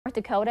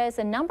North Dakota is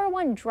the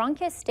 #1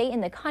 drunkest state in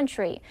the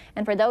country.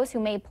 And for those who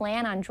may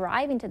plan on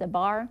driving to the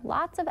bar,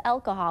 lots of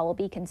alcohol will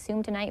be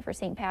consumed tonight for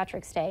St.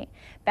 Patrick's Day.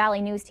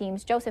 Valley News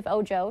Team's Joseph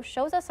Ojo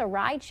shows us a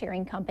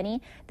ride-sharing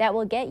company that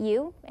will get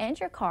you and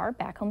your car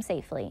back home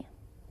safely.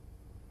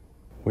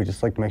 We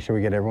just like to make sure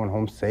we get everyone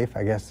home safe,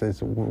 I guess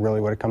is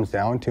really what it comes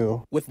down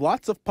to. With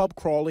lots of pub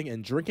crawling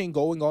and drinking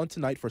going on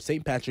tonight for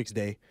St. Patrick's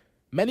Day,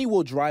 many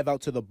will drive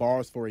out to the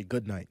bars for a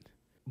good night.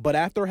 But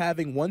after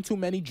having one too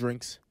many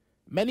drinks,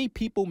 many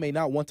people may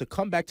not want to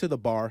come back to the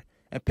bar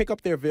and pick up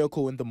their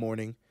vehicle in the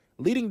morning,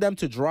 leading them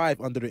to drive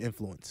under the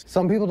influence.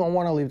 Some people don't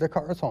want to leave their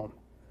cars home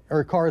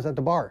or cars at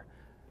the bar.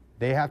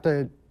 They have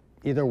to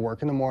either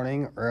work in the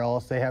morning or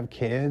else they have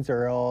kids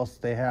or else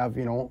they have,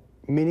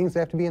 meetings they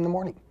have to be in the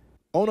morning.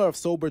 Owner of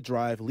Sober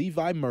Drive,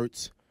 Levi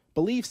Mertz,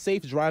 believes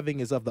safe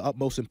driving is of the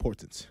utmost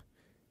importance.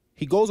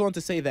 He goes on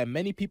to say that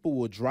many people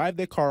will drive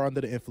their car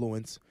under the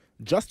influence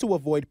just to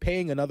avoid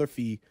paying another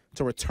fee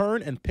to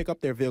return and pick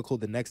up their vehicle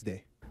the next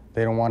day.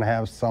 They don't want to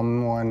have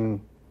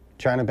someone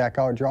trying to back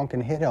out drunk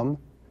and hit them,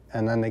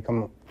 and then they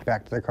come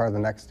back to their car the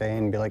next day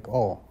and be like,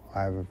 oh,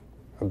 I have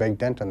a big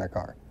dent in their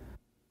car.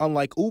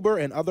 Unlike Uber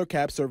and other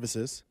cab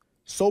services,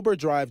 Sober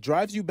Drive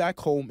drives you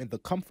back home in the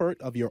comfort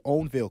of your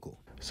own vehicle.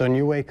 So when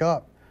you wake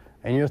up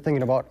and you're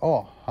thinking about,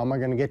 oh, how am I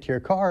going to get to your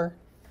car?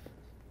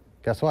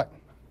 Guess what?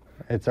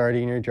 It's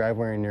already in your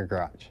driveway or in your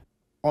garage.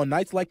 On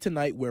nights like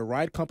tonight, where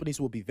ride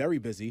companies will be very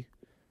busy,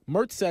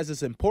 Mertz says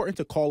it's important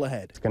to call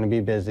ahead. It's going to be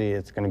busy,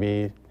 it's going to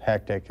be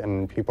hectic,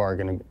 and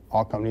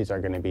all companies are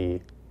going to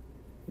be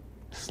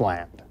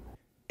slammed.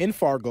 In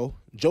Fargo,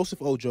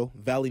 Joseph Ojo,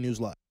 Valley News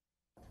Live.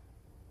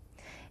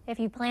 If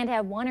you plan to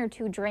have one or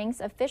two drinks,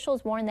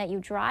 officials warn that you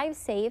drive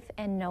safe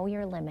and know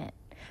your limit.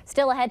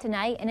 Still ahead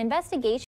tonight, an investigation